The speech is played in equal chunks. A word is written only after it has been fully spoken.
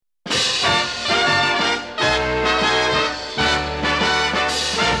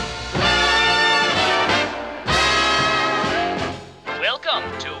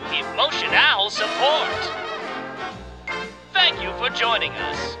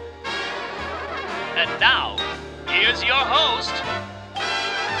And now, here's your host,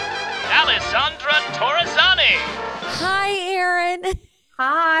 Alessandra Torresani. Hi, Erin.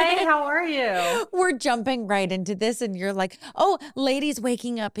 Hi, how are you? We're jumping right into this, and you're like, oh, lady's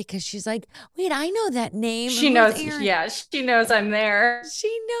waking up because she's like, wait, I know that name. She Who's knows, Erin? yeah, she knows I'm there.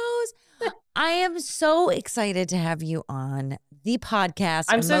 She knows. I am so excited to have you on the podcast.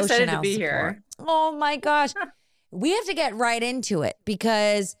 I'm so excited to Emotional be Support. here. Oh my gosh. We have to get right into it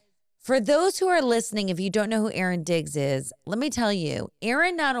because for those who are listening, if you don't know who Erin Diggs is, let me tell you,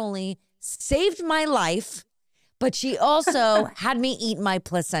 Erin not only saved my life, but she also had me eat my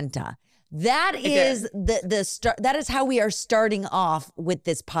placenta. That is the start. That is how we are starting off with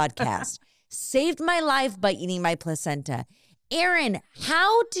this podcast. Saved my life by eating my placenta. Erin,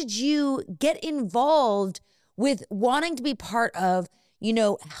 how did you get involved with wanting to be part of,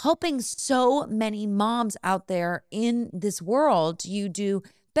 helping so many moms out there in this world? You do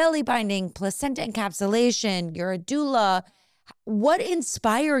belly binding, placenta encapsulation, you're a doula. What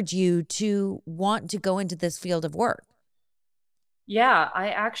inspired you to want to go into this field of work? Yeah,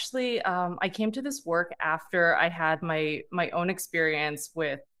 I actually I came to this work after I had my own experience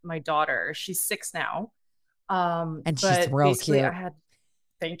with my daughter. She's 6 now. And she's but real basically cute.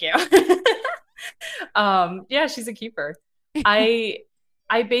 Thank you. Yeah, she's a keeper. I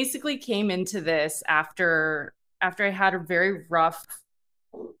basically came into this after I had a very rough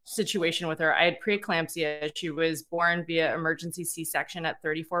situation with her. I had preeclampsia. She was born via emergency C-section at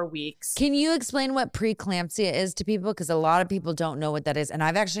 34 weeks. Can you explain what preeclampsia is to people? Because a lot of people don't know what that is. And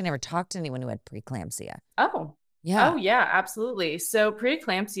I've actually never talked to anyone who had preeclampsia. Oh, yeah, absolutely. So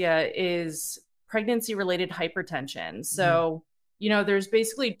preeclampsia is pregnancy-related hypertension. So, there's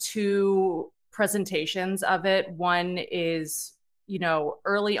basically two presentations of it. One is,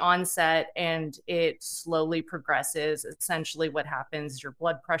 early onset and it slowly progresses. Essentially what happens is your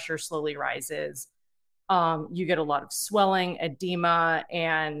blood pressure slowly rises. You get a lot of swelling, edema,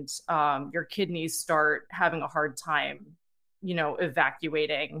 and your kidneys start having a hard time,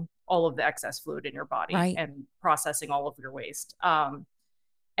 evacuating all of the excess fluid in your body and processing all of your waste. And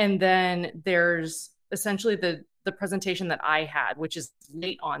then there's essentially the presentation that I had, which is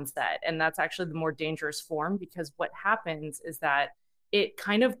late onset. And that's actually the more dangerous form, because what happens is that it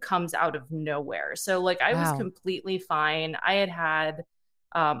kind of comes out of nowhere. So I was completely fine. I had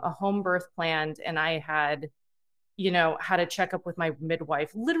a home birth planned, and I had, had a checkup with my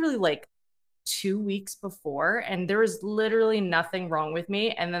midwife literally 2 weeks before, and there was literally nothing wrong with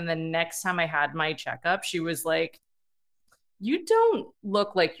me. And then the next time I had my checkup, she was like, "You don't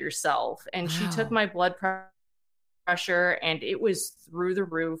look like yourself." And she took my blood pressure, and it was through the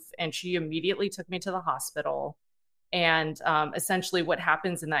roof. And she immediately took me to the hospital. And essentially what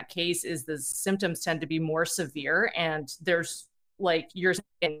happens in that case is the symptoms tend to be more severe, and there's you're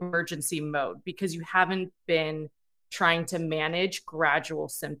in emergency mode because you haven't been trying to manage gradual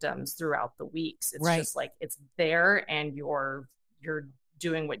symptoms throughout the weeks. It's just it's there, and you're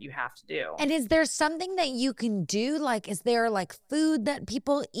doing what you have to do. And is there something that you can do? Is there food that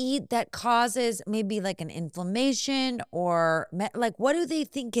people eat that causes maybe an inflammation, or what do they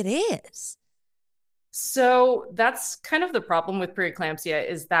think it is? So that's kind of the problem with preeclampsia,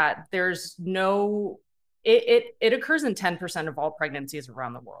 is that there's it occurs in 10% of all pregnancies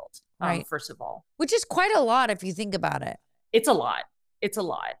around the world. First of all, which is quite a lot if you think about it. It's a lot.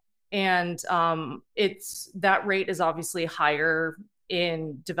 And that rate is obviously higher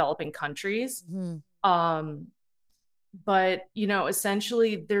in developing countries. Mm-hmm. But,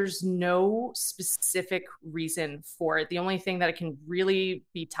 essentially there's no specific reason for it. The only thing that it can really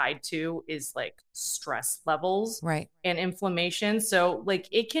be tied to is stress levels and inflammation. So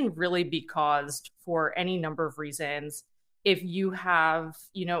it can really be caused for any number of reasons. If you have,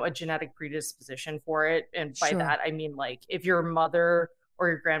 a genetic predisposition for it. And by that, I mean, if your mother or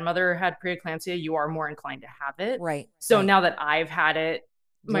your grandmother had preeclampsia, you are more inclined to have it. So now that I've had it,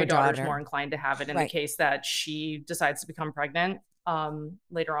 my daughter's more inclined to have it in the case that she decides to become pregnant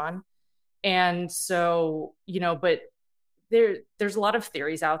later on. And so, but there's a lot of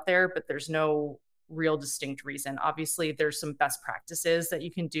theories out there, but there's no real distinct reason. Obviously, there's some best practices that you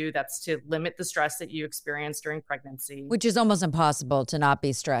can do. That's to limit the stress that you experience during pregnancy. Which is almost impossible to not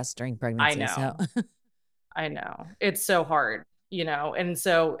be stressed during pregnancy. I know. I know. It's so hard, And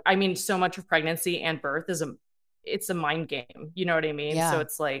so, I mean, so much of pregnancy and birth it's a mind game. You know what I mean? Yeah. So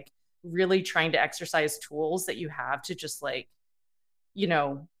it's really trying to exercise tools that you have to just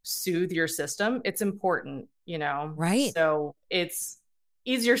soothe your system. It's important, Right. So it's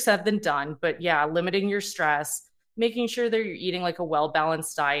easier said than done, but yeah, limiting your stress, making sure that you're eating like a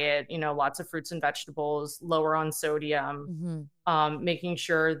well-balanced diet, you know, lots of fruits and vegetables, lower on sodium, making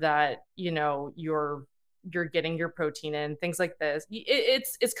sure that, you know, you're getting your protein in, things like this.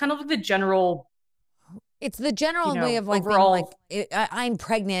 It's kind of like the general. It's the general way of like overall, being like, I'm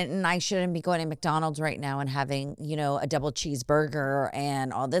pregnant and I shouldn't be going to McDonald's right now and having, you know, a double cheeseburger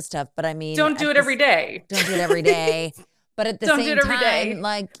and all this stuff. But I mean, don't do it every day. Don't do it every day. But at the same time,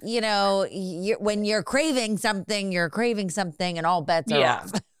 like, you know, when you're craving something, and all bets are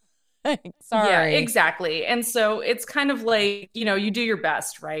off. Sorry. Yeah, exactly. And so it's kind of like, you know, you do your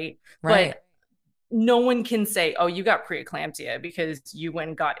best, right? Right. But no one can say, oh, you got preeclampsia because you went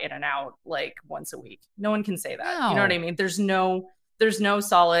and got in and out like once a week. No one can say that. No. You know what I mean? There's no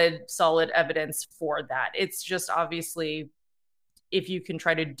solid evidence for that. It's just obviously if you can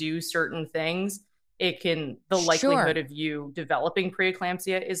try to do certain things, the likelihood of you developing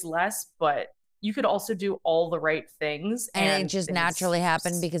preeclampsia is less, but you could also do all the right things. And it just naturally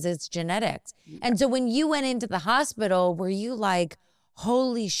happened because it's genetics. Yeah. And so when you went into the hospital, were you like,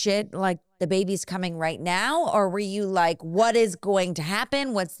 holy shit, like the baby's coming right now? Or were you like, what is going to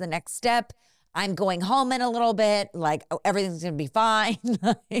happen? What's the next step? I'm going home in a little bit. Like, oh, everything's going to be fine.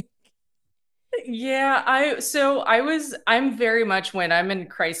 Yeah, I'm very much when I'm in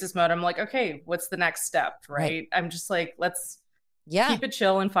crisis mode, I'm like, okay, what's the next step? Right. I'm just like, let's keep it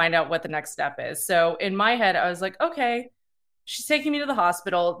chill and find out what the next step is. So in my head, I was like, okay, she's taking me to the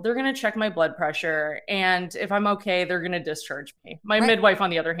hospital. They're going to check my blood pressure. And if I'm okay, they're going to discharge me. My midwife, on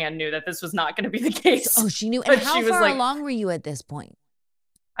the other hand, knew that this was not going to be the case. Oh, she knew. And how far along were you at this point?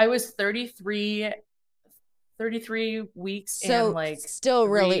 I was 33 weeks, so and like still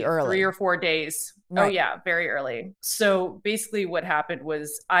really early, 3 or 4 days. Right. Oh yeah, very early. So basically what happened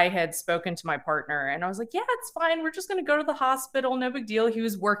was I had spoken to my partner and I was like, yeah, it's fine. We're just going to go to the hospital. No big deal. He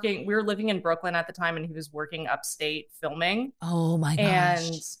was working. We were living in Brooklyn at the time and he was working upstate filming. Oh my gosh.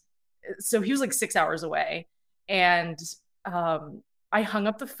 And so he was like 6 hours away. And I hung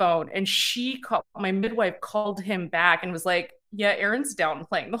up the phone and my midwife called him back and was like, yeah, Aaron's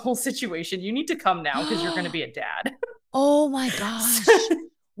downplaying the whole situation. You need to come now because you're going to be a dad. Oh my gosh.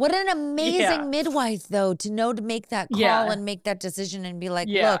 What an amazing midwife, though, to know to make that call and make that decision and be like,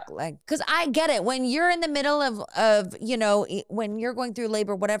 look, like, because I get it. When you're in the middle of, you know, when you're going through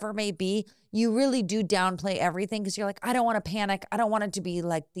labor, whatever it may be, you really do downplay everything because you're like, I don't want to panic. I don't want it to be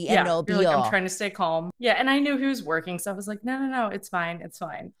like the end all be all. I'm trying to stay calm. Yeah. And I knew he was working. So I was like, no, it's fine. It's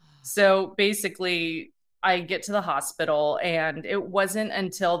fine. So basically, I get to the hospital and it wasn't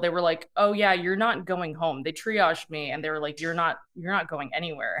until they were like, oh yeah, you're not going home. They triaged me and they were like, you're not going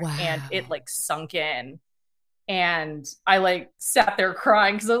anywhere. Wow. And it like sunk in. And I like sat there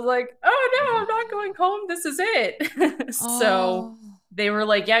crying because I was like, oh no, I'm not going home. This is it. So they were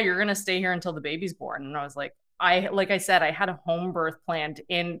like, yeah, you're going to stay here until the baby's born. And I was like, like I said, I had a home birth planned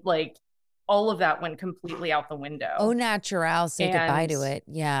in like all of that went completely out the window. Oh, natural. Say goodbye to it.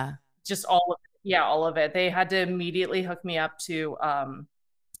 Yeah. Just all of it. Yeah, all of it. They had to immediately hook me up to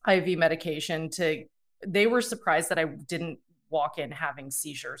IV medication. They were surprised that I didn't walk in having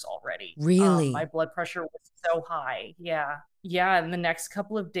seizures already. Really? My blood pressure was so high. Yeah. Yeah. And the next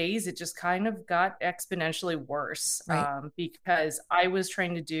couple of days, it just kind of got exponentially worse because I was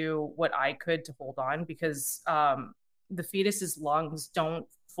trying to do what I could to hold on because the fetus's lungs don't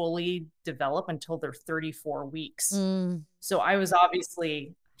fully develop until they're 34 weeks. So I was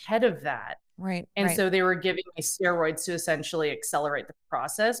obviously ahead of that. Right. And so they were giving me steroids to essentially accelerate the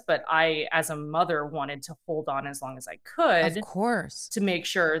process. But I, as a mother, wanted to hold on as long as I could. Of course. To make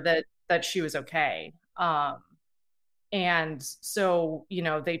sure that she was okay. And so, you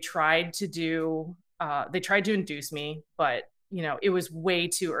know, they tried to induce me, but, you know, it was way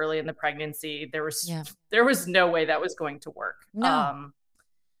too early in the pregnancy. There was no way that was going to work. No.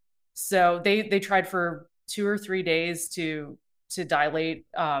 So they tried for 2 or 3 days to dilate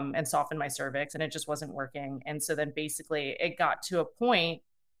and soften my cervix, and it just wasn't working. And so then basically it got to a point,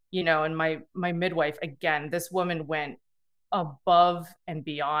 you know, and my midwife, again, this woman went above and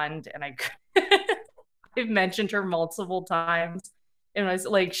beyond, and I've mentioned her multiple times. And I was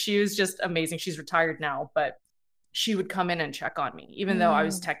like, she was just amazing. She's retired now, but she would come in and check on me, even though I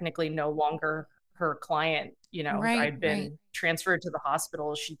was technically no longer her client. You know, I'd been transferred to the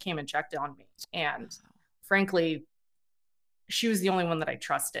hospital. She came and checked on me. And frankly, she was the only one that I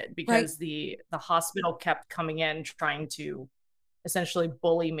trusted because the hospital kept coming in trying to essentially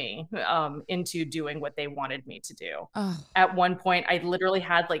bully me into doing what they wanted me to do. At one point, I literally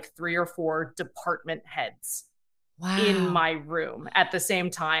had like 3 or 4 department heads in my room at the same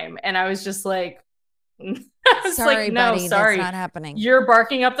time. And I was just like, I was sorry, like, no, buddy, sorry. that's not happening. You're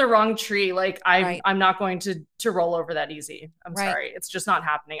barking up the wrong tree. Like Right. I'm not going to roll over that easy. I'm Right. sorry. It's just not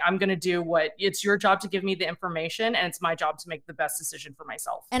happening. I'm going to do what it's your job to give me the information, and it's my job to make the best decision for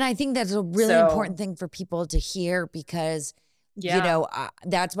myself. And I think that's a really important thing for people to hear because, you know,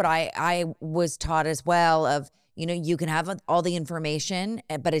 that's what I was taught as well of, you know, you can have all the information,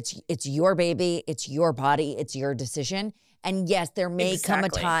 but it's your baby, it's your body, it's your decision. And yes, there may come a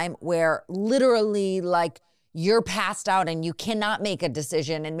time where literally like you're passed out and you cannot make a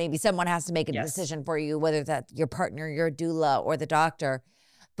decision, and maybe someone has to make a decision for you, whether that's your partner, your doula, or the doctor.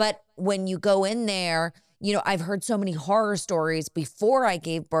 But when you go in there, you know, I've heard so many horror stories before I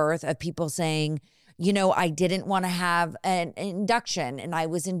gave birth of people saying, you know, I didn't want to have an induction and I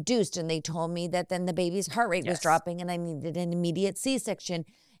was induced, and they told me that then the baby's heart rate was dropping and I needed an immediate C-section,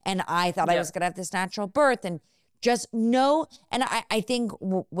 and I thought I was going to have this natural birth. And just know, and I think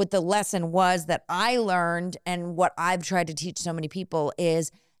what the lesson was that I learned, and what I've tried to teach so many people,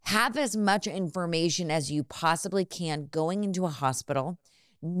 is have as much information as you possibly can going into a hospital.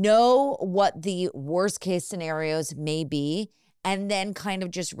 Know what the worst case scenarios may be, and then kind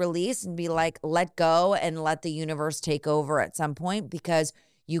of just release and be like, let go and let the universe take over at some point, because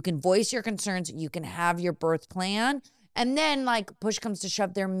you can voice your concerns, you can have your birth plan. And then like push comes to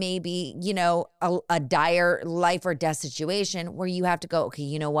shove, there may be, you know, a dire life or death situation where you have to go, okay,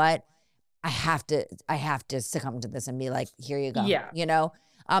 you know what? I have to succumb to this and be like, here you go. Yeah. You know?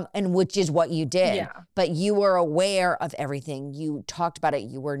 And which is what you did. Yeah. But you were aware of everything. You talked about it.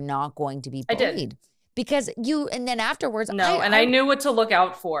 You were not going to be bullied. I did. Because and then afterwards. I knew what to look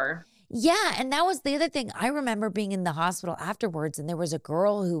out for. Yeah. And that was the other thing. I remember being in the hospital afterwards, and there was a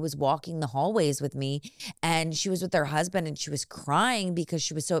girl who was walking the hallways with me, and she was with her husband, and she was crying because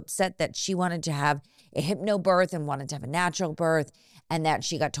she was so upset that she wanted to have a hypnobirth and wanted to have a natural birth, and that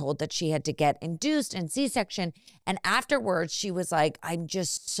she got told that she had to get induced and C-section. And afterwards she was like, I'm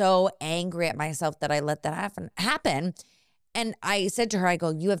just so angry at myself that I let that happen. And I said to her, I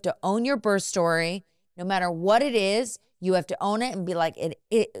go, you have to own your birth story, no matter what it is. You have to own it and be like,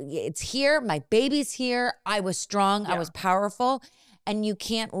 it's here. My baby's here. I was strong. I was powerful. And you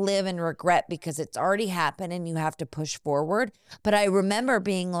can't live in regret because it's already happened and you have to push forward. But I remember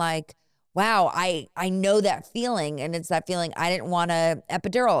being like, wow, I know that feeling. And it's that feeling, I didn't want an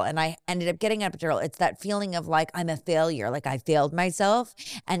epidural and I ended up getting an epidural. It's that feeling of like, I'm a failure. Like I failed myself.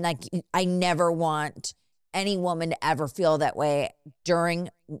 And like, I never want any woman to ever feel that way during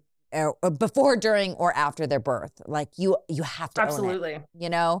before, during, or after their birth. Like you have to own it, you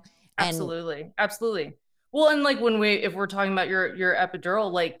know? And Absolutely. Well, and like if we're talking about your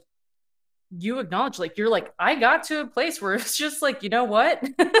epidural, like you acknowledge, like, you're like, I got to a place where it's just like, you know what?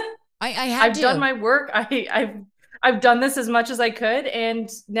 I've done my work. I've done this as much as I could. And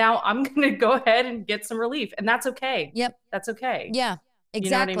now I'm going to go ahead and get some relief. And that's okay. Yep. That's okay. Yeah,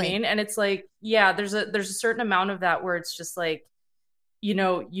 exactly. You know what I mean? And it's like, yeah, there's a certain amount of that where it's just like, you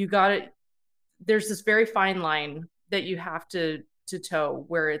know, there's this very fine line that you have to toe,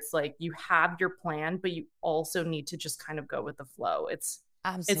 where it's like you have your plan, but you also need to just kind of go with the flow. It's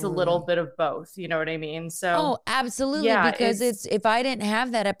a little bit of both. You know what I mean? So, absolutely. Yeah, because if I didn't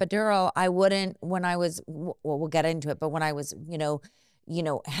have that epidural, I wouldn't, when I was, well, we'll get into it, but when I was, you know,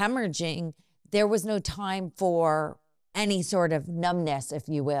 hemorrhaging, there was no time for any sort of numbness, if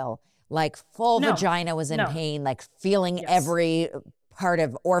you will. Like vagina was in pain, like feeling every part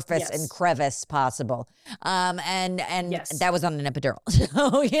of orifice and crevice possible. And that was on an epidural.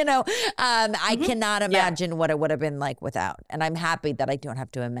 So, you know, I cannot imagine what it would have been like without. And I'm happy that I don't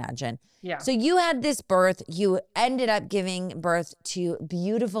have to imagine. Yeah. So you had this birth, you ended up giving birth to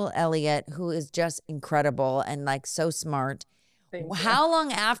beautiful Elliot, who is just incredible and like so smart. How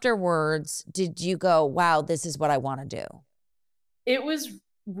long afterwards did you go, wow, this is what I want to do? It was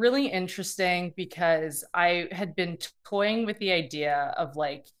really interesting because I had been toying with the idea of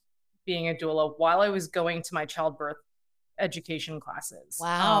like being a doula while I was going to my childbirth education classes.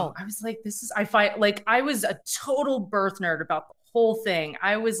 Wow. I was like, I was a total birth nerd about the whole thing.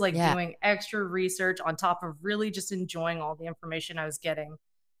 I was like doing extra research on top of really just enjoying all the information I was getting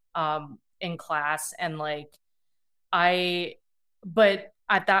in class. And like, but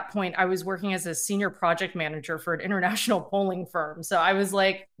at that point, I was working as a senior project manager for an international polling firm. So I was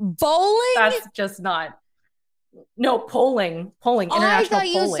like, bowling? That's just not. No, polling. International polling. I thought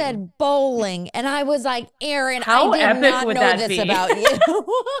you said bowling. And I was like, Erin, how I did epic not would know that this be? About you.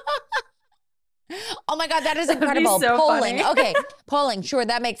 Oh my God, that is incredible. So polling. Funny. Okay. Polling. Sure.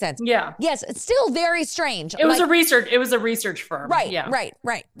 That makes sense. Yeah. Yes. It's still very strange. It was a research firm. Right. Yeah.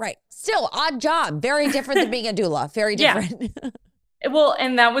 Right. Still odd job. Very different than being a doula. Very different. Well,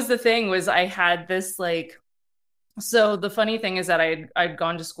 and that was the thing was I had this like, so the funny thing is that I'd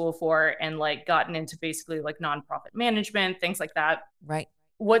gone to school for and like gotten into basically like nonprofit management, things like that. Right.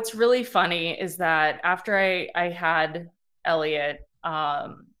 What's really funny is that after I had Elliot,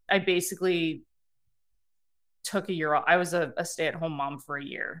 I basically took a year off. I was a stay-at-home mom for a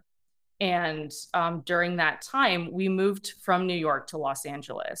year. And during that time, we moved from New York to Los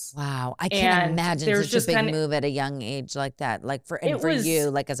Angeles. Wow. I can't imagine such a big move at a young age like that. Like for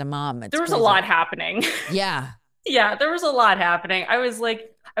you, like as a mom. There was a lot happening. Yeah. Yeah, there was a lot happening. I was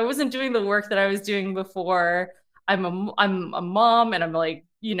like, I wasn't doing the work that I was doing before. I'm a mom, and I'm like,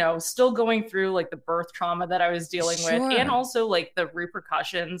 you know, still going through like the birth trauma that I was dealing with, and also like the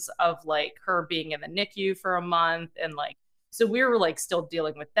repercussions of like her being in the NICU for a month. And like, so we were like still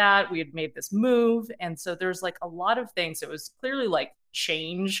dealing with that. We had made this move. And so there's like a lot of things. It was clearly like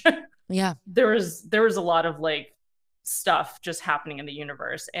change. Yeah. There was a lot of like stuff just happening in the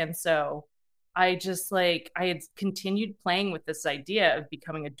universe. And so I just like, I had continued playing with this idea of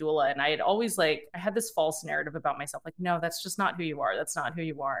becoming a doula. And I had always like, I had this false narrative about myself. Like, no, that's just not who you are. That's not who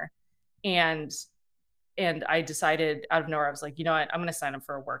you are. And I decided out of nowhere, I was like, you know what, I'm going to sign up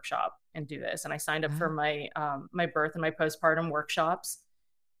for a workshop and do this. And I signed up for my, my birth and my postpartum workshops.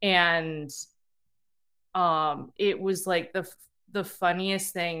 And it was like the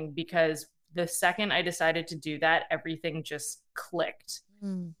funniest thing, because the second I decided to do that, everything just clicked.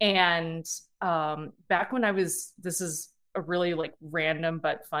 And back when this is a really like random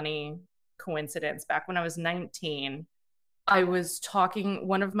but funny coincidence. Back when I was 19, I was talking,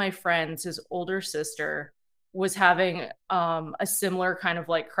 one of my friends, his older sister, was having a similar kind of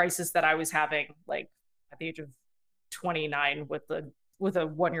like crisis that I was having, like at the age of 29 with a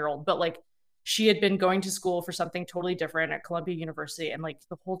 1-year-old. But like, she had been going to school for something totally different at Columbia University. And like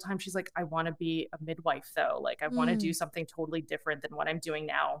the whole time she's like, I want to be a midwife though. Like I want to do something totally different than what I'm doing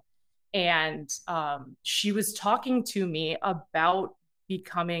now. And she was talking to me about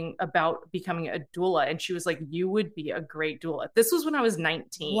becoming a doula. And she was like, you would be a great doula. This was when I was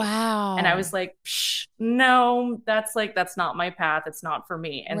 19. Wow. And I was like, no, that's not my path. It's not for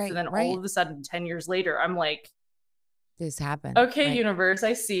me. And so then all of a sudden, 10 years later, I'm like, this happened. Okay, universe,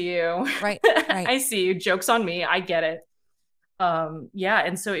 I see you. Right. I see you. Joke's on me. I get it. Yeah.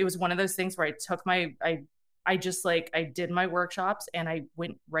 And so it was one of those things where I took I just like, I did my workshops and I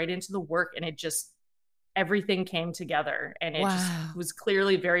went right into the work, and it just, everything came together, and it just was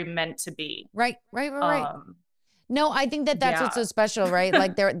clearly very meant to be. Right. No, I think that's what's so special, right?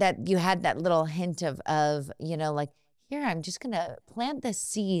 Like that you had that little hint of, you know, like, here, I'm just going to plant the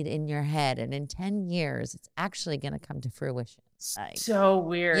seed in your head, and in 10 years, it's actually going to come to fruition. Like, so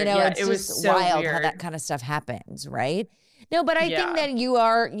weird. You know, yeah, it's it was just so wild weird how that kind of stuff happens, right? No, but I think that you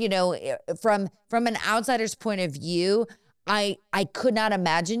are, you know, from an outsider's point of view, I could not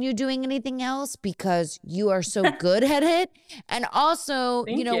imagine you doing anything else, because you are so good at it. And also,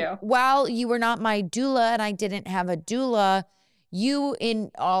 Thank you know, while you were not my doula and I didn't have a doula, you,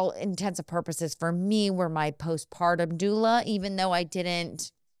 in all intents and purposes, for me, were my postpartum doula, even though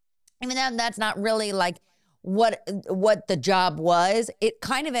that's not really like what the job was. It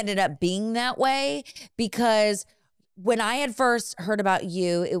kind of ended up being that way, because when I had first heard about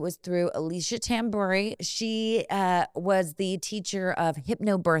you, it was through Alicia Tamburi. She was the teacher of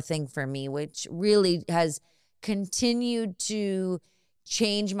hypnobirthing for me, which really has continued to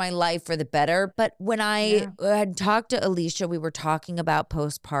change my life for the better. But when I had talked to Alicia, we were talking about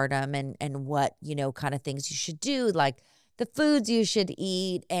postpartum and what, you know, kind of things you should do, like the foods you should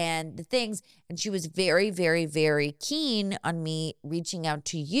eat and the things. And she was very, very, very keen on me reaching out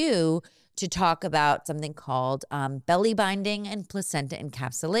to you to talk about something called belly binding and placenta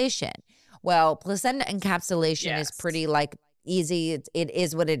encapsulation. Well, placenta encapsulation is pretty like easy. It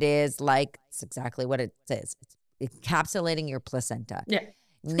is what it is. Like, it's exactly what it says. It's encapsulating your placenta. Yeah.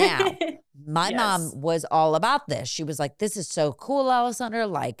 Now, my mom was all about this. She was like, this is so cool, Alessandra.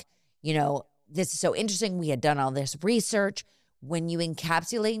 Like, you know, this is so interesting. We had done all this research. When you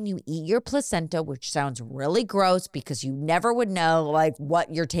encapsulate and you eat your placenta, which sounds really gross because you never would know like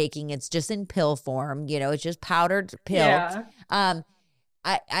what you're taking. It's just in pill form, you know, it's just powdered pill. Yeah.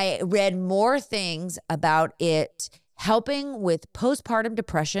 I read more things about it helping with postpartum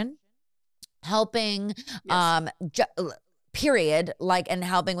depression, helping period, like, and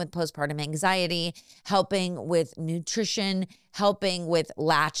helping with postpartum anxiety, helping with nutrition, helping with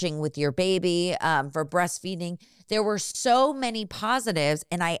latching with your baby, for breastfeeding. There were so many positives.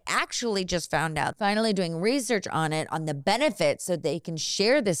 And I actually just found out, finally doing research on it, on the benefits so they can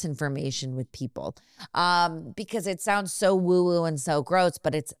share this information with people. Because it sounds so woo-woo and so gross,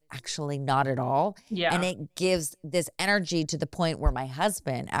 but it's actually not at all. Yeah. And it gives this energy to the point where my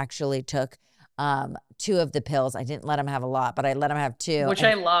husband actually took 2 of the pills. I didn't let him have a lot, but I let him have 2. Which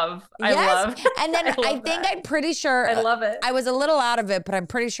I love. Yes. I love. And then I think I'm pretty sure. I love it. I was a little out of it, but I'm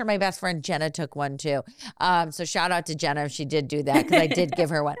pretty sure my best friend Jenna took one too. So shout out to Jenna if she did do that, because I did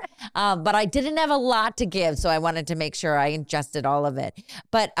give her one. But I didn't have a lot to give, so I wanted to make sure I ingested all of it.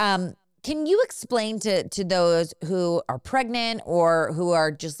 But can you explain to those who are pregnant or who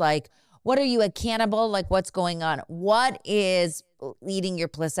are just like, what are you, a cannibal? Like, what's going on? What is eating your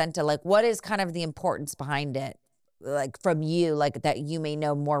placenta? Like, what is kind of the importance behind it? Like, from you, like, that you may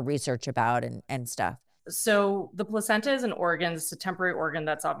know more research about and stuff. So the placenta is an organ. It's a temporary organ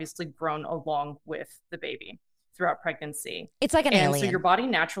that's obviously grown along with the baby throughout pregnancy. It's like an alien. So your body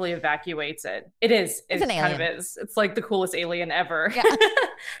naturally evacuates it. It is. It's an alien. Kind of is. It's like the coolest alien ever. Yeah.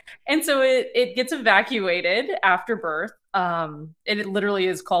 And so it gets evacuated after birth. It literally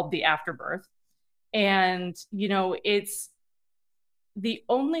is called the afterbirth. And, it's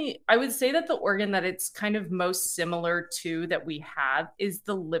I would say that the organ that it's kind of most similar to that we have is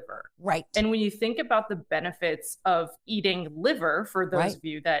the liver. Right. And when you think about the benefits of eating liver, for those of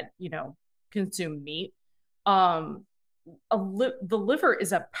you that, consume meat, the liver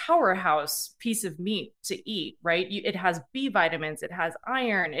is a powerhouse piece of meat to eat, right? It has B vitamins, it has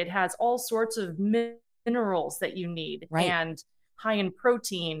iron, it has all sorts of minerals that you need, right, and high in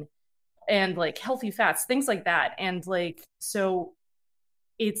protein and like healthy fats, things like that. And like, so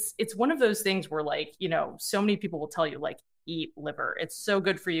it's one of those things where, like, so many people will tell you, like, eat liver. It's so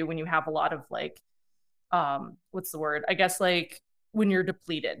good for you when you have a lot of, like, what's the word? I guess, like, when you're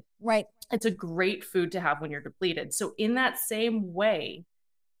depleted. Right. It's a great food to have when you're depleted. So in that same way,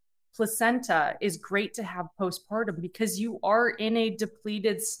 placenta is great to have postpartum because you are in a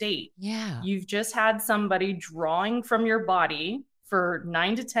depleted state. Yeah. You've just had somebody drawing from your body for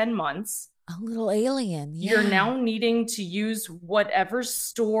 9 to 10 months. A little alien. Yeah. You're now needing to use whatever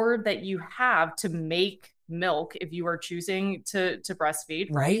store that you have to make milk if you are choosing to breastfeed.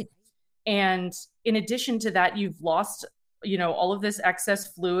 Right. And in addition to that, you've lost all of this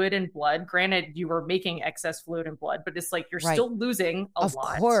excess fluid and blood. Granted, you were making excess fluid and blood, but it's like you're still losing a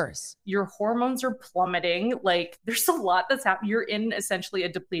lot. Of course. Your hormones are plummeting. Like, there's a lot that's happening. You're in essentially a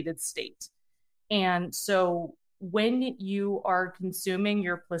depleted state. And so when you are consuming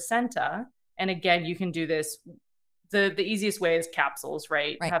your placenta, and again, you can do this, the easiest way is capsules,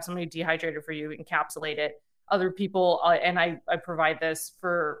 right? Have somebody dehydrated for you, encapsulate it. Other people, and I provide this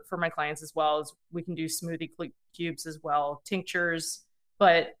for my clients as well, as we can do smoothie cubes as well, tinctures.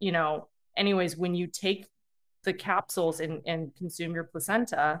 But, anyways, when you take the capsules and consume your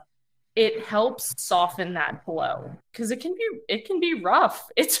placenta, it helps soften that blow, because it can be rough.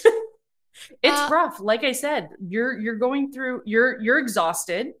 It's rough. Like I said, you're going through, you're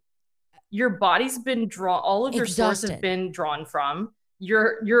exhausted. Your body's been all of your stores have been drawn from.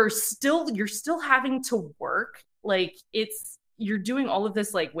 You're still having to work. Like, you're doing all of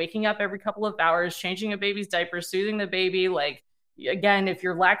this, like waking up every couple of hours, changing a baby's diaper, soothing the baby. Like, again, if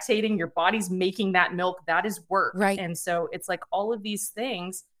you're lactating, your body's making that milk. That is work. Right. And so it's like all of these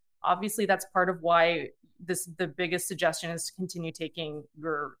things. Obviously, that's part of why the biggest suggestion is to continue taking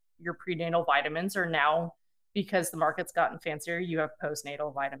your prenatal vitamins, or now, because the market's gotten fancier, you have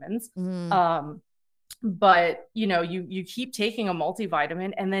postnatal vitamins. But you keep taking a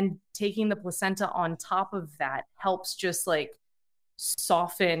multivitamin, and then taking the placenta on top of that helps just like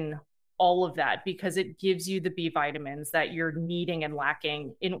soften all of that, because it gives you the B vitamins that you're needing and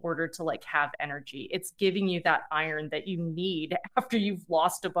lacking in order to like have energy. It's giving you that iron that you need after you've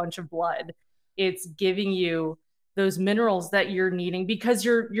lost a bunch of blood. It's giving you those minerals that you're needing because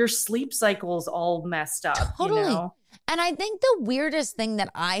your sleep cycle's all messed up. Totally. And I think the weirdest thing that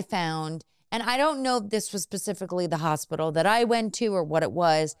I found, and I don't know if this was specifically the hospital that I went to or what it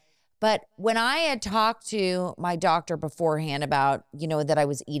was, but when I had talked to my doctor beforehand about, that I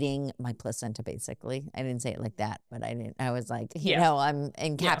was eating my placenta, basically. I didn't say it like that, but I was like, I'm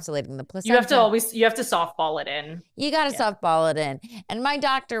encapsulating the placenta. You have to softball it in. You got to softball it in. And my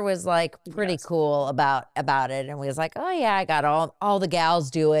doctor was like pretty cool about it. And was like, oh yeah, I got all the gals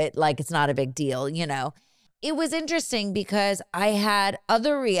do it. Like, it's not a big deal, It was interesting because I had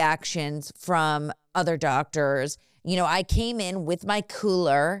other reactions from other doctors, I came in with my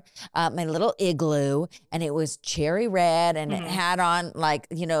cooler, my little igloo, and it was cherry red, and it had on like,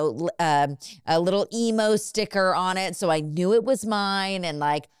 a little emo sticker on it. So I knew it was mine. And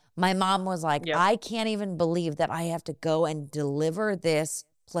like, my mom was like, I can't even believe that I have to go and deliver this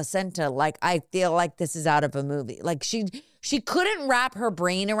placenta. Like, I feel like this is out of a movie. Like she couldn't wrap her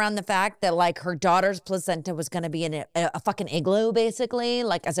brain around the fact that like her daughter's placenta was going to be in a fucking igloo, basically,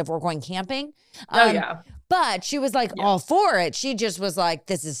 like as if we're going camping. But she was like all for it. She just was like,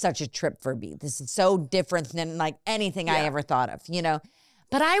 this is such a trip for me. This is so different than like anything I ever thought of,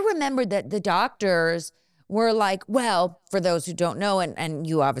 But I remember that the doctors were like, well, for those who don't know, and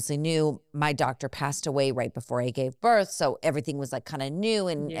you obviously knew, my doctor passed away right before I gave birth. So everything was like kind of new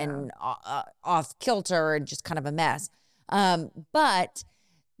and off kilter and just kind of a mess. But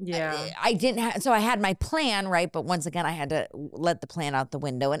I didn't have, so I had my plan, right? But once again, I had to let the plan out the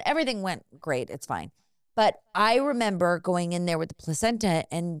window and everything went great. It's fine. But I remember going in there with the placenta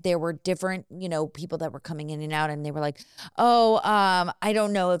and there were different, people that were coming in and out and they were like, I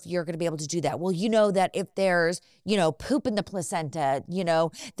don't know if you're going to be able to do that. Well, you know that if there's, poop in the placenta,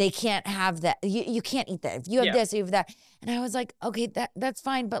 they can't have that. You can't eat that. If you have this, you have that. And I was like, okay, that's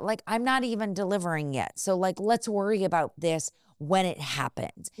fine. But like, I'm not even delivering yet. So like, let's worry about this when it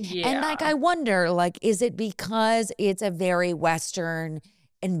happens. Yeah. And like, I wonder, like, is it because it's a very Western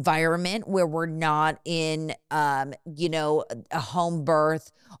environment where we're not in, a home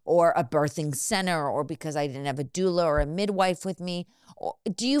birth or a birthing center, or because I didn't have a doula or a midwife with me?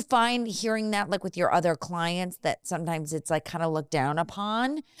 Do you find hearing that like with your other clients that sometimes it's like kind of looked down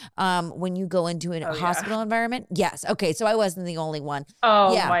upon when you go into a hospital environment? Yes. Okay. So I wasn't the only one.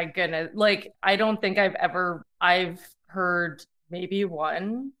 Oh my goodness. Like, I don't think I've heard maybe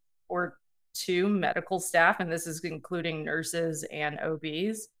one or two medical staff, and this is including nurses and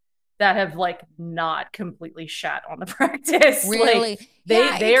OBs, that have like not completely shat on the practice. Really?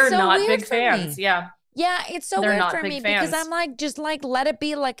 Like, they are so not big fans. Me. Yeah, it's so They're weird for me fans. because I'm like, just like, let it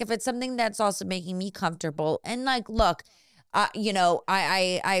be. Like, if it's something that's also making me comfortable. And like, look,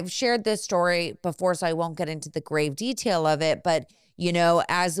 I've shared this story before, so I won't get into the grave detail of it. But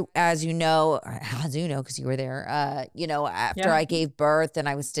as you know, because you were there, after I gave birth and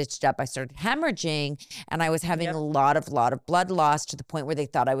I was stitched up, I started hemorrhaging and I was having a lot of blood loss to the point where they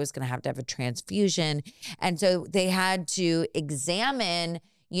thought I was going to have a transfusion. And so they had to examine,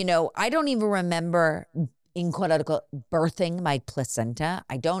 I don't even remember in quote unquote birthing my placenta.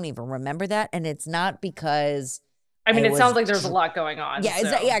 I don't even remember that. And it's not because it sounds like there's a lot going on. Yeah,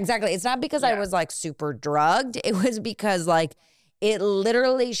 exactly. It's not because I was like super drugged. It was because like, it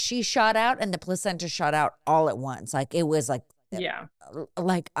literally, she shot out and the placenta shot out all at once. Like, it was like,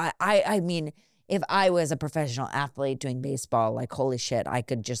 like, I mean, if I was a professional athlete doing baseball, like, holy shit, I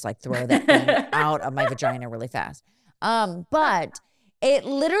could just like throw that thing out of my vagina really fast. But it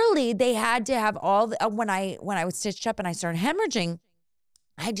literally, they had to have all the, when I was stitched up and I started hemorrhaging,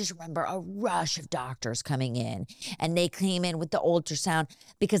 I just remember a rush of doctors coming in, and they came in with the ultrasound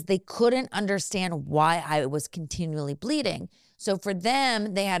because they couldn't understand why I was continually bleeding. So for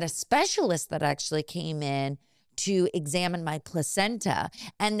them, they had a specialist that actually came in to examine my placenta,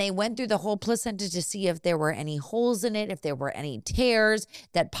 and they went through the whole placenta to see if there were any holes in it, if there were any tears,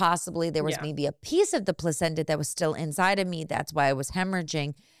 that possibly there was maybe a piece of the placenta that was still inside of me. That's why I was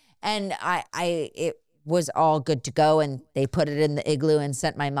hemorrhaging. And it was all good to go, and they put it in the igloo and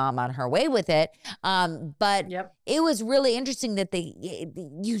sent my mom on her way with it. But it was really interesting that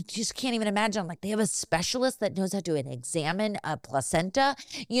you just can't even imagine, like, they have a specialist that knows how to examine a placenta.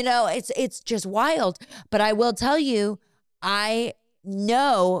 It's just wild. But I will tell you, I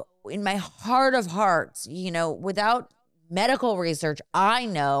know in my heart of hearts, without medical research, I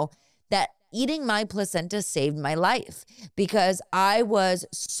know that eating my placenta saved my life, because I was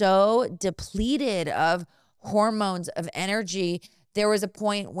so depleted of hormones, of energy. There was a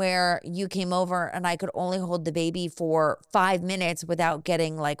point where you came over and I could only hold the baby for 5 minutes without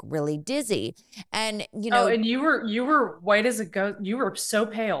getting like really dizzy. And, and you were white as a ghost. You were so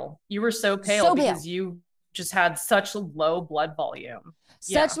pale. You were so pale because you just had such low blood volume.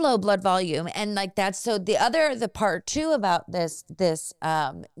 Such low blood volume. And like that's, so the part two about this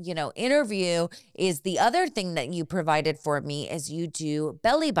interview is the other thing that you provided for me is you do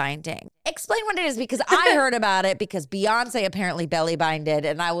belly binding. Explain what it is, because I heard about it because Beyonce apparently belly binded.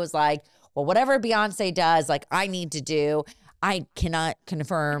 And I was like, well, whatever Beyonce does, like I need to do. I cannot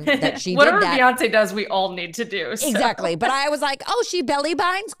confirm that she whatever did that. Beyonce does, we all need to do. So. Exactly. But I was like, oh, she belly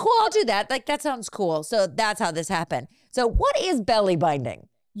binds? Cool, I'll do that. Like, that sounds cool. So that's how this happened. So what is belly binding?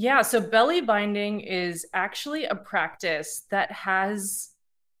 Yeah. So belly binding is actually a practice that has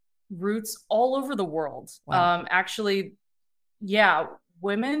roots all over the world. Wow. Actually, yeah,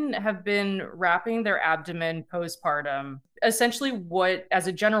 women have been wrapping their abdomen postpartum. Essentially, what, as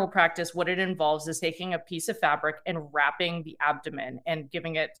a general practice, what it involves is taking a piece of fabric and wrapping the abdomen and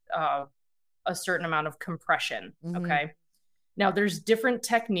giving it a certain amount of compression. Okay. Now, there's different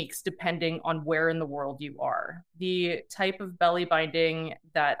techniques depending on where in the world you are. The type of belly binding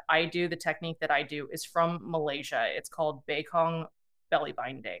that I do, the technique that I do, is from Malaysia. It's called Bekong belly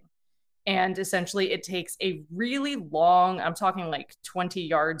binding. And essentially, it takes a really long, I'm talking like 20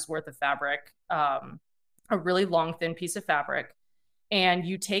 yards worth of fabric, a really long, thin piece of fabric. And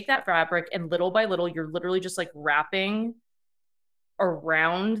you take that fabric and little by little, you're literally just like wrapping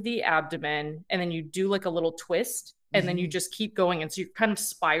around the abdomen. And then you do like a little twist. And then you just keep going. And so you're kind of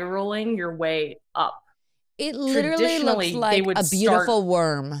spiraling your way up. It literally looks like a beautiful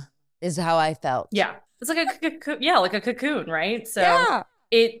worm is how I felt. Yeah. It's like like a cocoon, right? So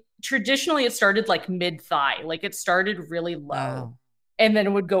it traditionally started like mid-thigh. Like it started really low. Wow. And then it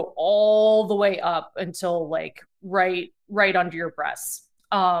would go all the way up until like right under your breasts.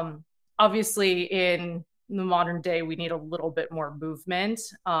 Obviously in the modern day, we need a little bit more movement.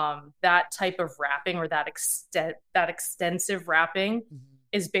 That type of wrapping or that extensive wrapping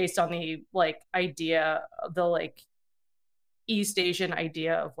is based on the like idea, the like East Asian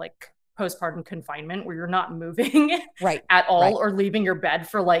idea of like postpartum confinement, where you're not moving at all or leaving your bed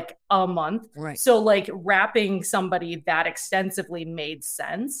for like a month. Right. So like wrapping somebody that extensively made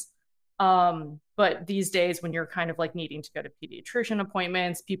sense. But these days when you're kind of like needing to go to pediatrician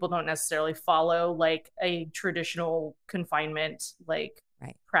appointments, people don't necessarily follow like a traditional confinement, like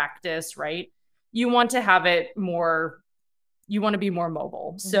practice, right? You want to have it more, you want to be more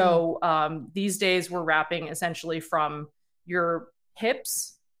mobile. So, these days we're wrapping essentially from your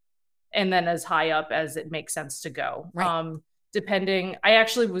hips and then as high up as it makes sense to go. Depending, I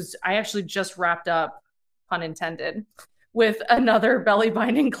actually just wrapped up, pun intended, with another belly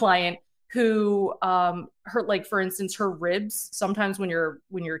binding client who her, like for instance, her ribs, sometimes when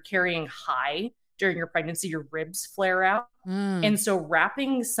you're carrying high during your pregnancy, your ribs flare out. And so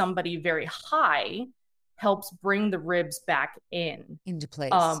wrapping somebody very high helps bring the ribs back into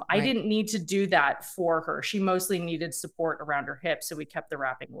place. I didn't need to do that for her. She mostly needed support around her hips, so we kept the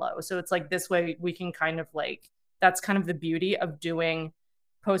wrapping low. So it's like this way we can kind of like, that's kind of the beauty of doing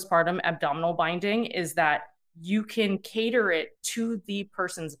postpartum abdominal binding, is that you can cater it to the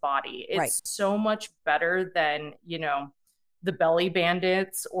person's body. It's so much better than, you know, the belly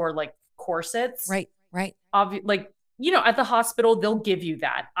bandits or like corsets. Right. Like, you know, at the hospital, they'll give you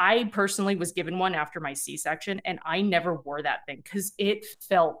that. I personally was given one after my C-section, and I never wore that thing because it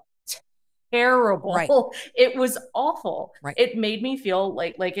felt terrible. Right. It was awful. Right. It made me feel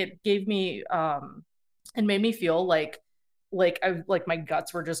like it gave me, it made me feel like my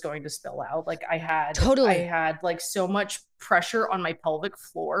guts were just going to spill out. Like I had like so much pressure on my pelvic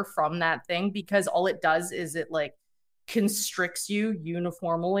floor from that thing, because all it does is it like constricts you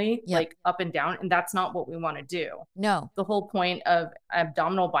uniformly, like up and down. And that's not what we want to do. No. The whole point of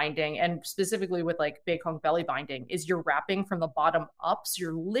abdominal binding, and specifically with like Bekong belly binding, is you're wrapping from the bottom up. So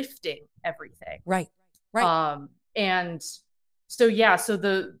you're lifting everything. Right. And so, yeah, so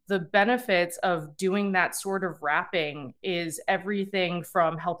the benefits of doing that sort of wrapping is everything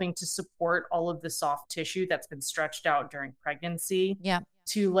from helping to support all of the soft tissue that's been stretched out during pregnancy,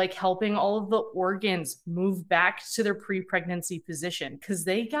 to like helping all of the organs move back to their pre-pregnancy position, because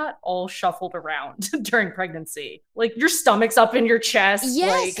they got all shuffled around during pregnancy. Like your stomach's up in your chest.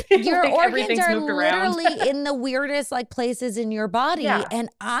 Yes, like, your like organs are literally in the weirdest like places in your body. Yeah. And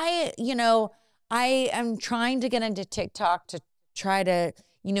I am trying to get into TikTok to try to,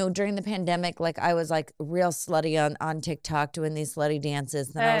 you know, during the pandemic, like I was like real slutty on TikTok doing these slutty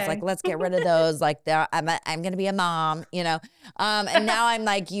dances. And I was like, let's get rid of those. Like I'm going to be a mom, you know? And now I'm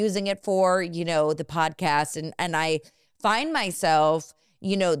like using it for, you know, the podcast. And I find myself,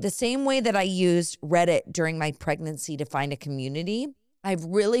 you know, the same way that I used Reddit during my pregnancy to find a community. I've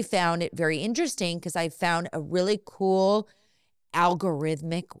really found it very interesting because I found a really cool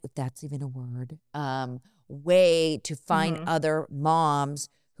algorithmic, if that's even a word, way to find other moms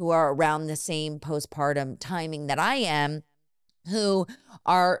who are around the same postpartum timing that I am, who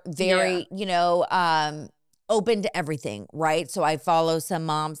are very, you know, open to everything, right? So I follow some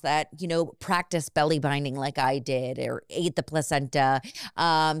moms that, you know, practice belly binding like I did, or ate the placenta.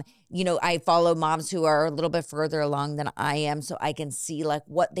 You know, I follow moms who are a little bit further along than I am, so I can see like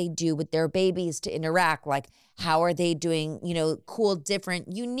what they do with their babies to interact, like how are they doing, you know, cool,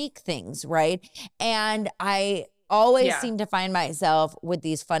 different, unique things, right? And I always seem to find myself with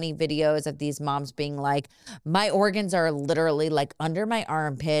these funny videos of these moms being like, my organs are literally like under my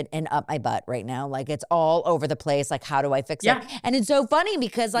armpit and up my butt right now. Like it's all over the place. Like, how do I fix it? And it's so funny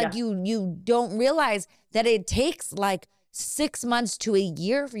because like you don't realize that it takes like 6 months to a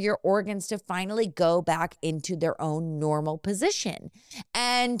year for your organs to finally go back into their own normal position.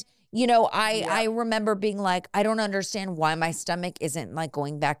 And you know, I remember being like, I don't understand why my stomach isn't like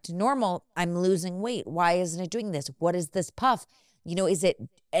going back to normal. I'm losing weight. Why isn't it doing this? What is this puff? You know, is it,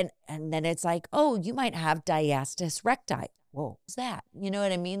 and then it's like, oh, you might have diastasis recti. Whoa, what's that? You know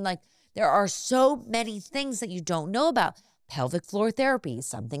what I mean? Like there are so many things that you don't know about. Pelvic floor therapy,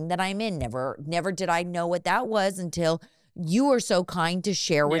 something that I'm in. Never did I know what that was until you were so kind to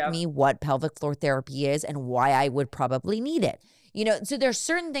share with me what pelvic floor therapy is and why I would probably need it. You know, so there's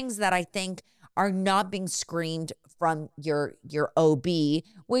certain things that I think are not being screamed from your OB,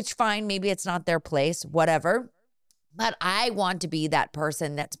 which fine, maybe it's not their place, whatever. But I want to be that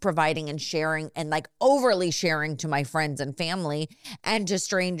person that's providing and sharing and like overly sharing to my friends and family and to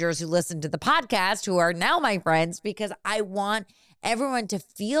strangers who listen to the podcast who are now my friends, because I want everyone to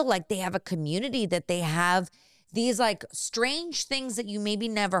feel like they have a community, that they have these like strange things that you maybe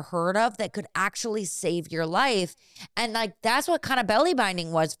never heard of that could actually save your life. And like, that's what kind of belly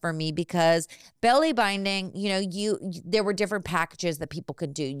binding was for me, because belly binding, you know, there were different packages that people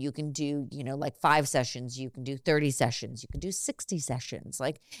could do. You can do, you know, like 5 sessions, you can do 30 sessions, you can do 60 sessions.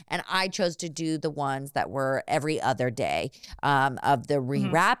 Like, and I chose to do the ones that were every other day of the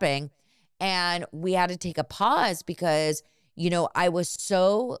rewrapping. And we had to take a pause because, you know, I was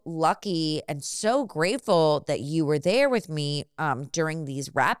so lucky and so grateful that you were there with me during these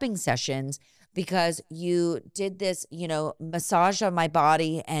wrapping sessions, because you did this, you know, massage on my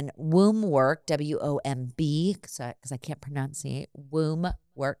body and womb work, WOMB, because I can't pronunciate womb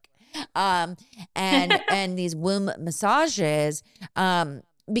work, and these womb massages,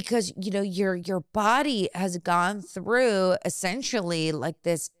 because, you know, your body has gone through essentially like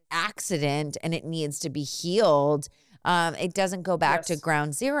this accident and it needs to be healed. It doesn't go back to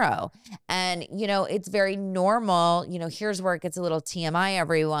ground zero. And, you know, it's very normal. You know, here's where it gets a little TMI,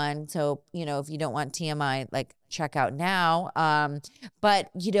 everyone. So, you know, if you don't want TMI, like check out now. But,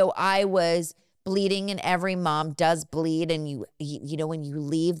 you know, I was bleeding, and every mom does bleed. And you know, when you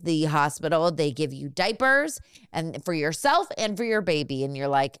leave the hospital, they give you diapers and for yourself and for your baby. And you're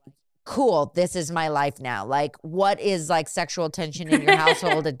like, cool, this is my life now. Like, what is like sexual tension in your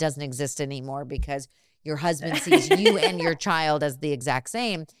household? It doesn't exist anymore because your husband sees you and your child as the exact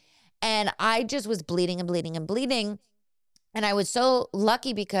same. And I just was bleeding and bleeding and bleeding. And I was so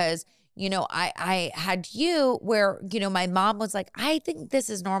lucky because, you know, I had you where, you know, my mom was like, I think this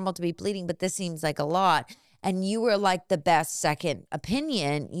is normal to be bleeding, but this seems like a lot. And you were like the best second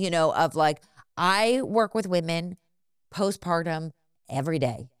opinion, you know, of like, I work with women postpartum every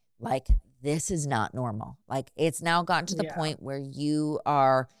day. Like, this is not normal. Like, it's now gotten to the point where you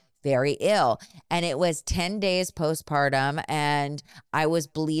are very ill. And it was 10 days postpartum, and I was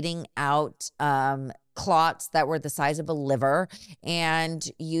bleeding out clots that were the size of a liver. And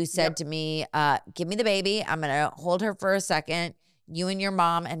you said to me, give me the baby. I'm going to hold her for a second. You and your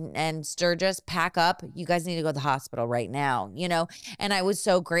mom and Sturgis, pack up. You guys need to go to the hospital right now, you know? And I was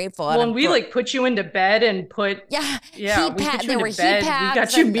so grateful. Well, and we like put you into bed and put, we put you into bed. We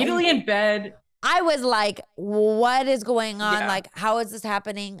got you immediately in bed. I was like, what is going on? Like, how is this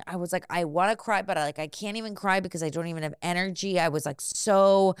happening? I was like, I want to cry, but I can't even cry because I don't even have energy. I was like,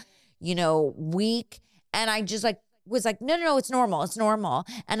 so, you know, weak. And I just like, was like, no, it's normal. It's normal.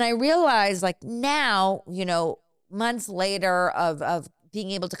 And I realized like now, you know, months later of being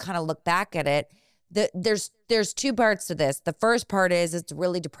able to kind of look back at it, there's 2 parts to this. The first part is it's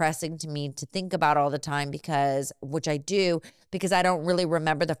really depressing to me to think about all the time because I don't really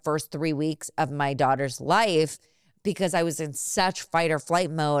remember the first 3 weeks of my daughter's life because I was in such fight or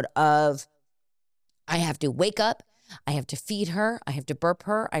flight mode of I have to wake up, I have to feed her, I have to burp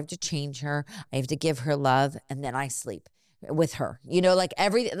her, I have to change her, I have to give her love, and then I sleep with her. You know, like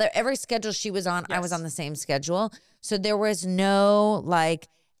every schedule she was on, I was on the same schedule. So there was no like,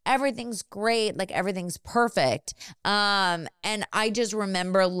 everything's great, like everything's perfect. And I just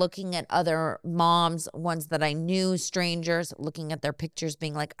remember looking at other moms, ones that I knew, strangers, looking at their pictures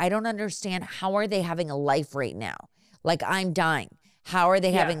being like, I don't understand. How are they having a life right now? Like, I'm dying. How are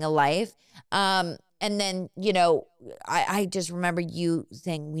they having a life? And then, you know, I just remember you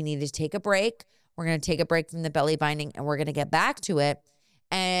saying we need to take a break. We're going to take a break from the belly binding and we're going to get back to it.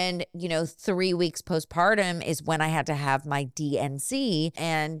 And, you know, 3 weeks postpartum is when I had to have my DNC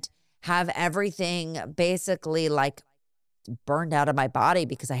and have everything basically like burned out of my body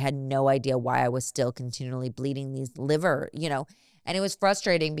because I had no idea why I was still continually bleeding these liver, and it was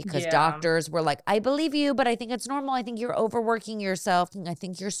frustrating because doctors were like, I believe you, but I think it's normal. I think you're overworking yourself. I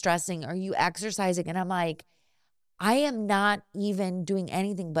think you're stressing. Are you exercising? And I'm like, I am not even doing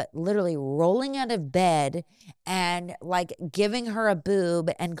anything but literally rolling out of bed and like giving her a boob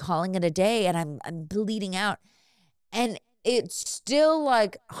and calling it a day. And I'm bleeding out. And it still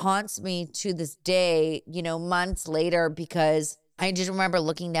like haunts me to this day, months later, because I just remember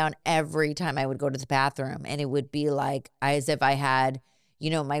looking down every time I would go to the bathroom, and it would be like as if I had,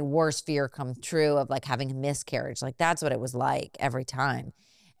 my worst fear come true of like having a miscarriage. Like that's what it was like every time.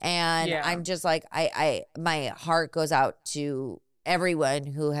 And I'm just like, my heart goes out to everyone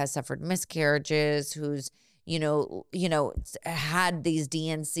who has suffered miscarriages, who's, had these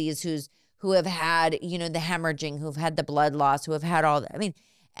DNCs, who have had, the hemorrhaging, who've had the blood loss, who have had all that. I mean,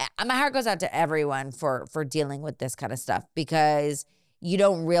 my heart goes out to everyone for dealing with this kind of stuff, because you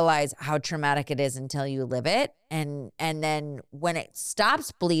don't realize how traumatic it is until you live it. And then when it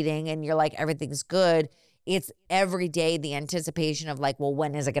stops bleeding and you're like, everything's good, it's every day the anticipation of like, well,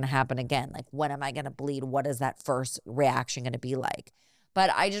 when is it going to happen again? Like, when am I going to bleed? What is that first reaction going to be like? But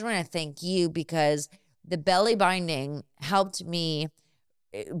I just want to thank you, because the belly binding helped me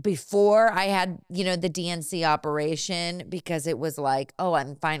before I had, the DNC operation, because it was like, oh,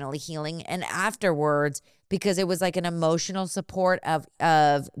 I'm finally healing. And afterwards, because it was like an emotional support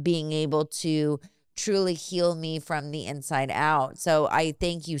of being able to truly heal me from the inside out. So I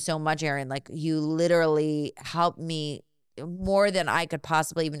thank you so much, Erin. Like, you literally helped me more than I could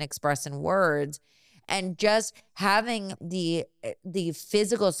possibly even express in words. And just having the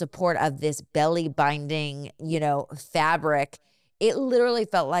physical support of this belly binding, fabric, it literally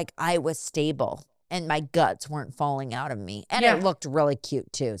felt like I was stable and my guts weren't falling out of me. And it looked really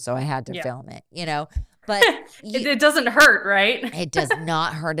cute too. So I had to film it, But it doesn't hurt, right? It does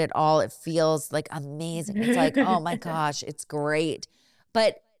not hurt at all. It feels like amazing. It's like, oh my gosh, it's great.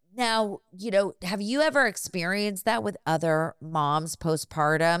 But now, have you ever experienced that with other moms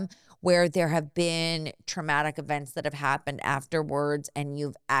postpartum, where there have been traumatic events that have happened afterwards, and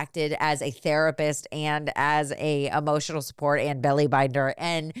you've acted as a therapist and as a emotional support and belly binder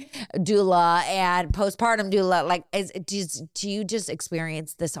and doula and postpartum doula? Like, do you just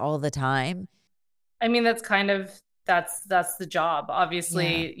experience this all the time? I mean, that's the job.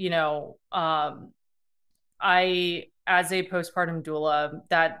 Obviously, I, as a postpartum doula,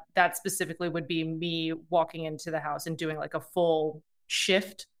 that specifically would be me walking into the house and doing like a full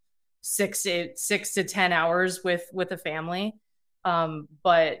shift, 6 to 10 hours with a family.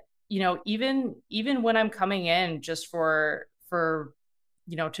 But even when I'm coming in just for to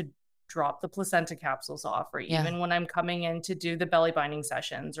drop the placenta capsules off, or even when I'm coming in to do the belly binding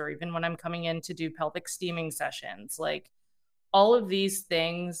sessions, or even when I'm coming in to do pelvic steaming sessions, like all of these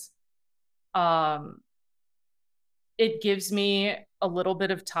things, it gives me a little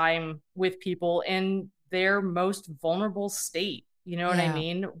bit of time with people in their most vulnerable state. You know what I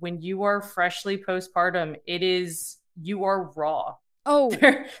mean? When you are freshly postpartum, you are raw. Oh,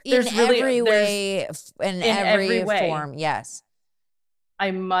 there's in every way, in every form. Yes.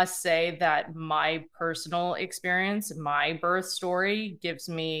 I must say that my personal experience, my birth story, gives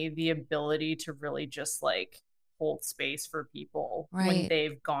me the ability to really just like hold space for people when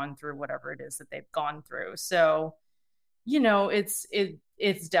they've gone through whatever it is that they've gone through. So,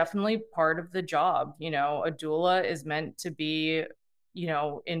 it's definitely part of the job. A doula is meant to be,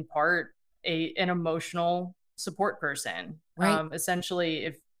 in part an emotional support person. Right.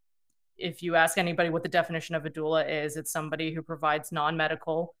 Essentially, if you ask anybody what the definition of a doula is, it's somebody who provides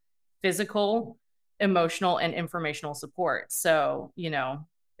non-medical, physical, emotional, and informational support. So,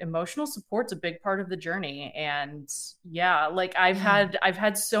 emotional support's a big part of the journey. And like I've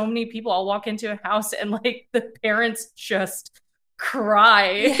had so many people, I'll walk into a house and like the parents just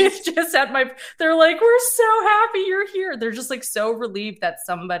cry. Just they're like, we're so happy you're here. They're just like so relieved that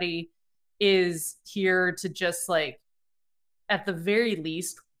somebody is here to just like, at the very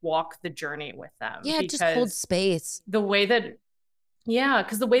least, walk the journey with them. Yeah, just hold space. The way that,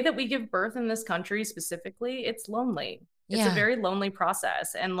 because the way that we give birth in this country specifically, it's lonely. It's a very lonely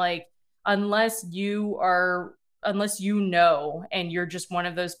process. And like, unless you know, and you're just one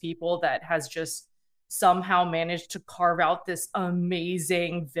of those people that has just somehow managed to carve out this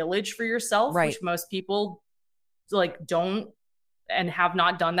amazing village for yourself, which most people like don't and have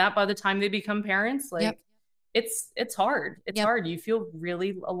not done that by the time they become parents. Like, it's hard. It's hard. You feel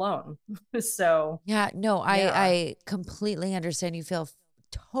really alone. So I completely understand. You feel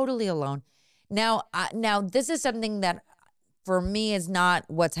totally alone. Now this is something that for me is not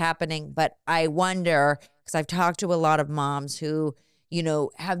what's happening, but I wonder, because I've talked to a lot of moms who, you know,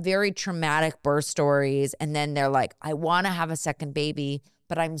 have very traumatic birth stories. And then they're like, I want to have a second baby,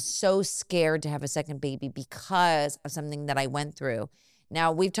 but I'm so scared to have a second baby because of something that I went through.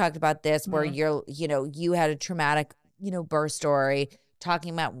 Now, we've talked about this where you had a traumatic, birth story,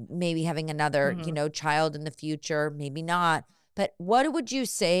 talking about maybe having another, child in the future, maybe not. But what would you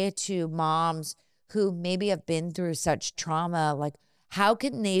say to moms who maybe have been through such trauma? Like, how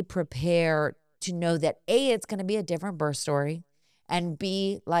can they prepare to know that A, it's going to be a different birth story, and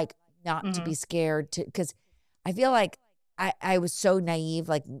B, like, not to be scared to, because I feel like I was so naive,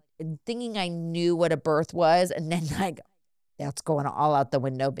 like thinking I knew what a birth was. And then like, that's going all out the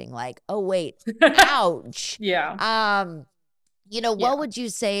window being like, oh wait, ouch. Yeah. What would you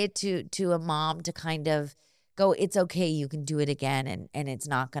say to a mom to kind of go, it's okay, you can do it again, and it's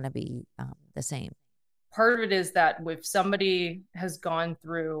not going to be the same? Part of it is that if somebody has gone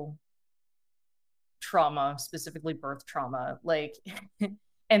through trauma, specifically birth trauma, like,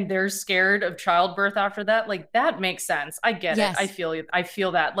 and they're scared of childbirth after that, like, that makes sense. I get it. I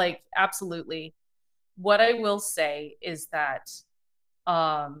feel that, like, absolutely. What I will say is that,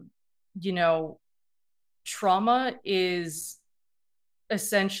 trauma is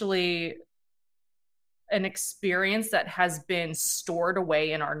essentially an experience that has been stored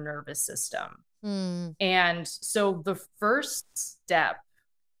away in our nervous system. And so the first step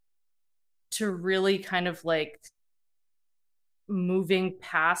to really kind of like moving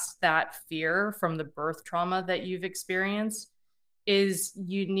past that fear from the birth trauma that you've experienced is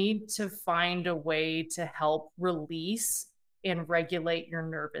you need to find a way to help release and regulate your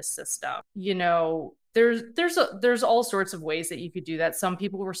nervous system. There's all sorts of ways that you could do that. Some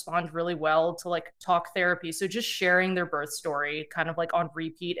people respond really well to like talk therapy. So just sharing their birth story kind of like on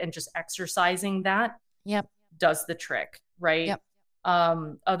repeat and just exercising that does the trick, right? Yep.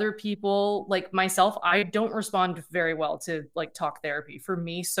 Other people like myself, I don't respond very well to like talk therapy. For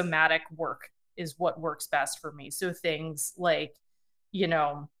me, somatic work is what works best for me. So things like,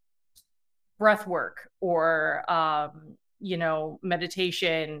 breath work or,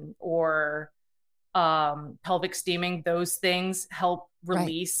 meditation or pelvic steaming, those things help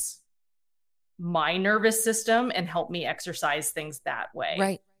release my nervous system and help me exercise things that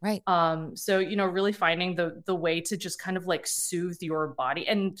way. Right. So, really finding the way to just kind of like soothe your body.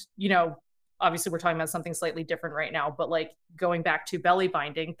 And, obviously we're talking about something slightly different right now, but like going back to belly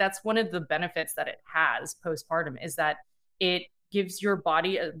binding, that's one of the benefits that it has postpartum is that it gives your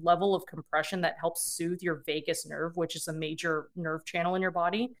body a level of compression that helps soothe your vagus nerve, which is a major nerve channel in your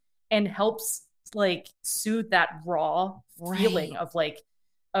body, and helps like soothe that raw feeling of like,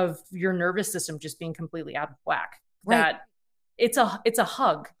 of your nervous system just being completely out of whack. That it's a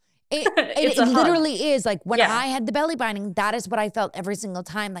hug. It literally is. Like when I had the belly binding, that is what I felt every single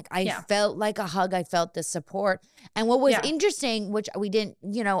time. Like I felt like a hug. I felt the support. And what was interesting, which we didn't,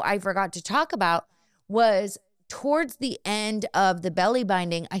 I forgot to talk about, was towards the end of the belly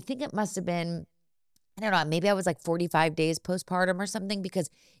binding, I think it must have been, I don't know, maybe I was like 45 days postpartum or something, because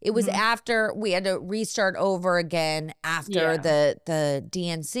it was after we had to restart over again after the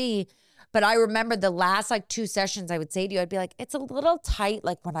DNC. But I remember the last like 2 sessions, I would say to you, I'd be like, it's a little tight.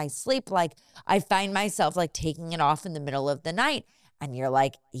 Like when I sleep, like I find myself like taking it off in the middle of the night. And you're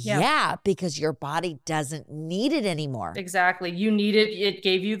like, because your body doesn't need it anymore. Exactly. You needed, it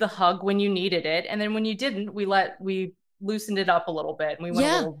gave you the hug when you needed it. And then when you didn't, we loosened it up a little bit and we went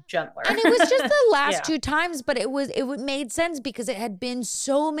a little gentler. And it was just the last 2 times, but it made sense because it had been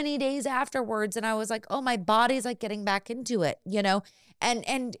so many days afterwards. And I was like, oh, my body's like getting back into it,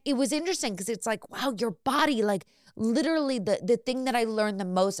 And it was interesting because it's like, wow, your body, like literally the thing that I learned the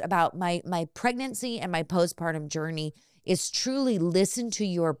most about my pregnancy and my postpartum journey is truly listen to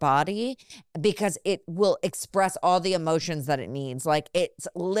your body, because it will express all the emotions that it needs. Like it's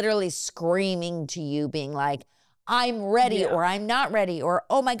literally screaming to you, being like, I'm ready or I'm not ready, or,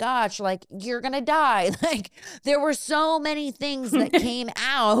 oh my gosh, like you're going to die. Like there were so many things that came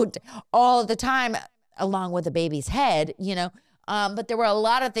out all the time along with the baby's head, but there were a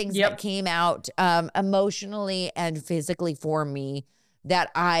lot of things that came out emotionally and physically for me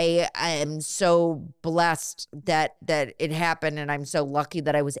that I am so blessed that it happened. And I'm so lucky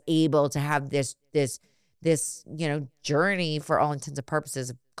that I was able to have this journey, for all intents and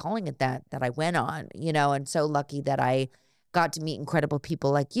purposes of calling it that I went on, and so lucky that I got to meet incredible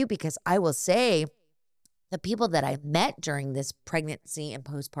people like you, because I will say the people that I met during this pregnancy and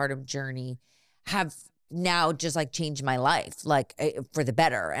postpartum journey have now just like changed my life, like for the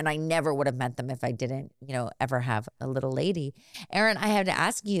better. And I never would have met them if I didn't, ever have a little lady. Erin, I have to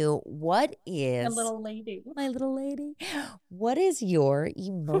ask you, what is a little lady? My little lady. What is your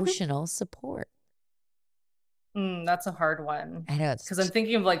emotional support? That's a hard one. I know, because I'm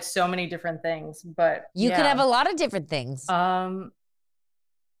thinking of like so many different things, but you could have a lot of different things.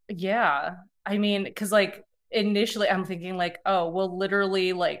 Yeah. I mean, because like initially I'm thinking like, oh, well,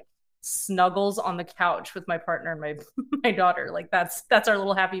 literally like snuggles on the couch with my partner and my daughter. Like that's our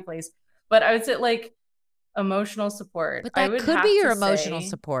little happy place. But I would say like emotional support. But that could be your emotional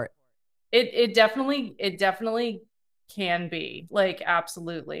support. It definitely can be, like,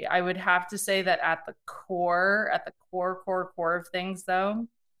 absolutely. I would have to say that at the core of things, though,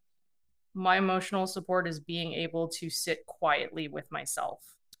 my emotional support is being able to sit quietly with myself.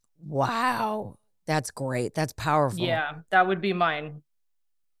 Wow. That's great. That's powerful. Yeah, that would be mine.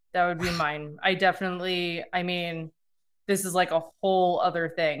 I mean, this is like a whole other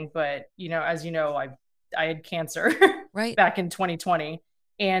thing, but as you know, I had cancer right back in 2020.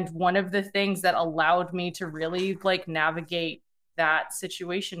 And one of the things that allowed me to really like navigate that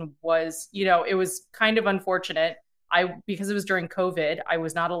situation was, it was kind of unfortunate. Because it was during COVID, I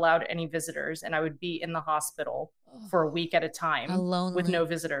was not allowed any visitors, and I would be in the hospital for a week at a time with no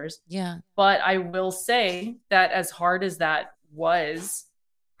visitors. Yeah. But I will say that as hard as that was,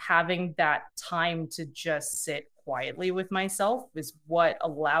 having that time to just sit quietly with myself is what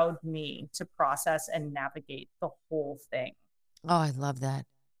allowed me to process and navigate the whole thing. Oh, I love that.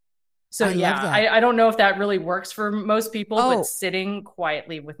 So I don't know if that really works for most people, but sitting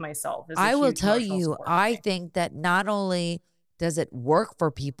quietly with myself is I will tell you, I think that not only does it work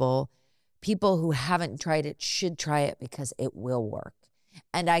for people who haven't tried it should try it because it will work.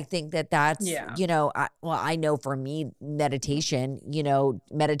 And I think that that's, I know for me, meditation,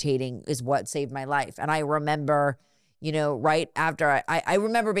 meditating is what saved my life. And I remember, right after I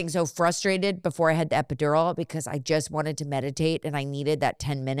remember being so frustrated before I had the epidural because I just wanted to meditate and I needed that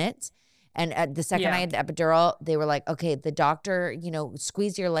 10 minutes. And at the second I had the epidural, they were like, okay, the doctor,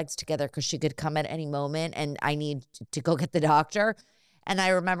 squeeze your legs together because she could come at any moment and I need to go get the doctor. And I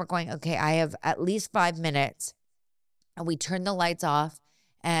remember going, okay, I have at least 5 minutes. And we turned the lights off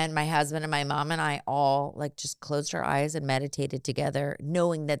and my husband and my mom and I all like just closed our eyes and meditated together,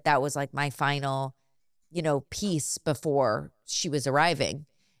 knowing that that was like my final, piece before she was arriving.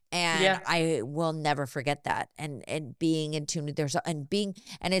 And I will never forget that. And being in tune with yourself and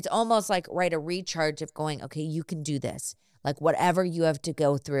it's almost like, a recharge of going, okay, you can do this. Like whatever you have to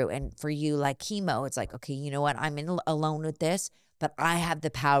go through. And for you, like chemo, it's like, okay, you know what? I'm alone with this, but I have the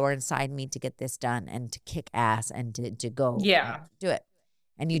power inside me to get this done and to kick ass and to go do it.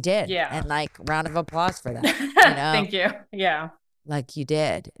 And you did. Yeah. And like round of applause for that. Thank you. Yeah. Like you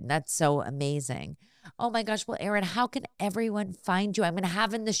did. And that's so amazing. Oh my gosh. Well, Erin, how can everyone find you? I'm going to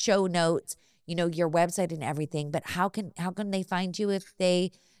have in the show notes, your website and everything, but how can they find you if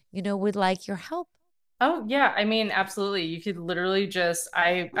they, would like your help? Oh yeah. I mean, absolutely. You could literally just,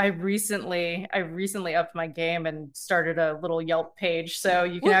 I recently upped my game and started a little Yelp page. So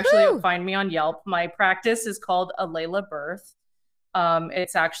you can actually find me on Yelp. My practice is called Alayla Birth.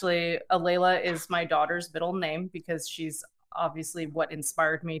 It's actually, Alayla is my daughter's middle name because she's obviously what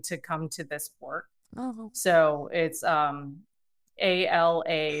inspired me to come to this work. Oh. So it's Alayla.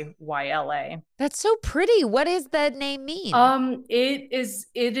 That's so pretty. What does that name mean? It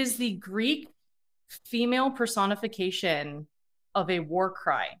is the Greek female personification of a war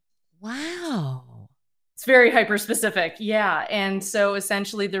cry. Wow. It's very hyper specific. Yeah. And so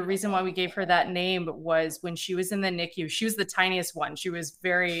essentially the reason why we gave her that name was when she was in the NICU, she was the tiniest one. She was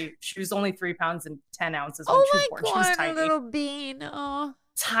only 3 pounds and 10 ounces when she was born. She was tiny. Little bean. Oh.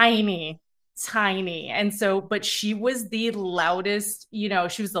 Tiny. And so, but she was the loudest,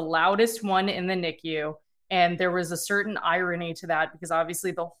 she was the loudest one in the NICU. And there was a certain irony to that because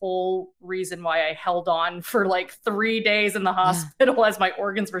obviously the whole reason why I held on for like 3 days in the hospital as my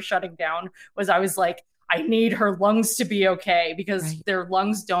organs were shutting down was I was like, I need her lungs to be okay because their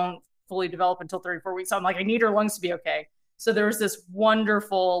lungs don't fully develop until 34 weeks. So I'm like, I need her lungs to be okay. So there was this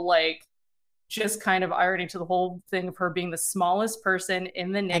wonderful, like, just kind of irony to the whole thing of her being the smallest person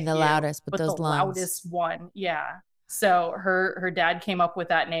in the NICU. And the loudest, but those the lungs. Loudest one. Yeah. So her dad came up with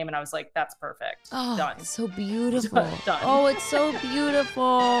that name and I was like, that's perfect. Oh, done. So beautiful. Done. Oh, it's so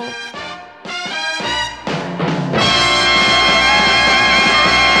beautiful.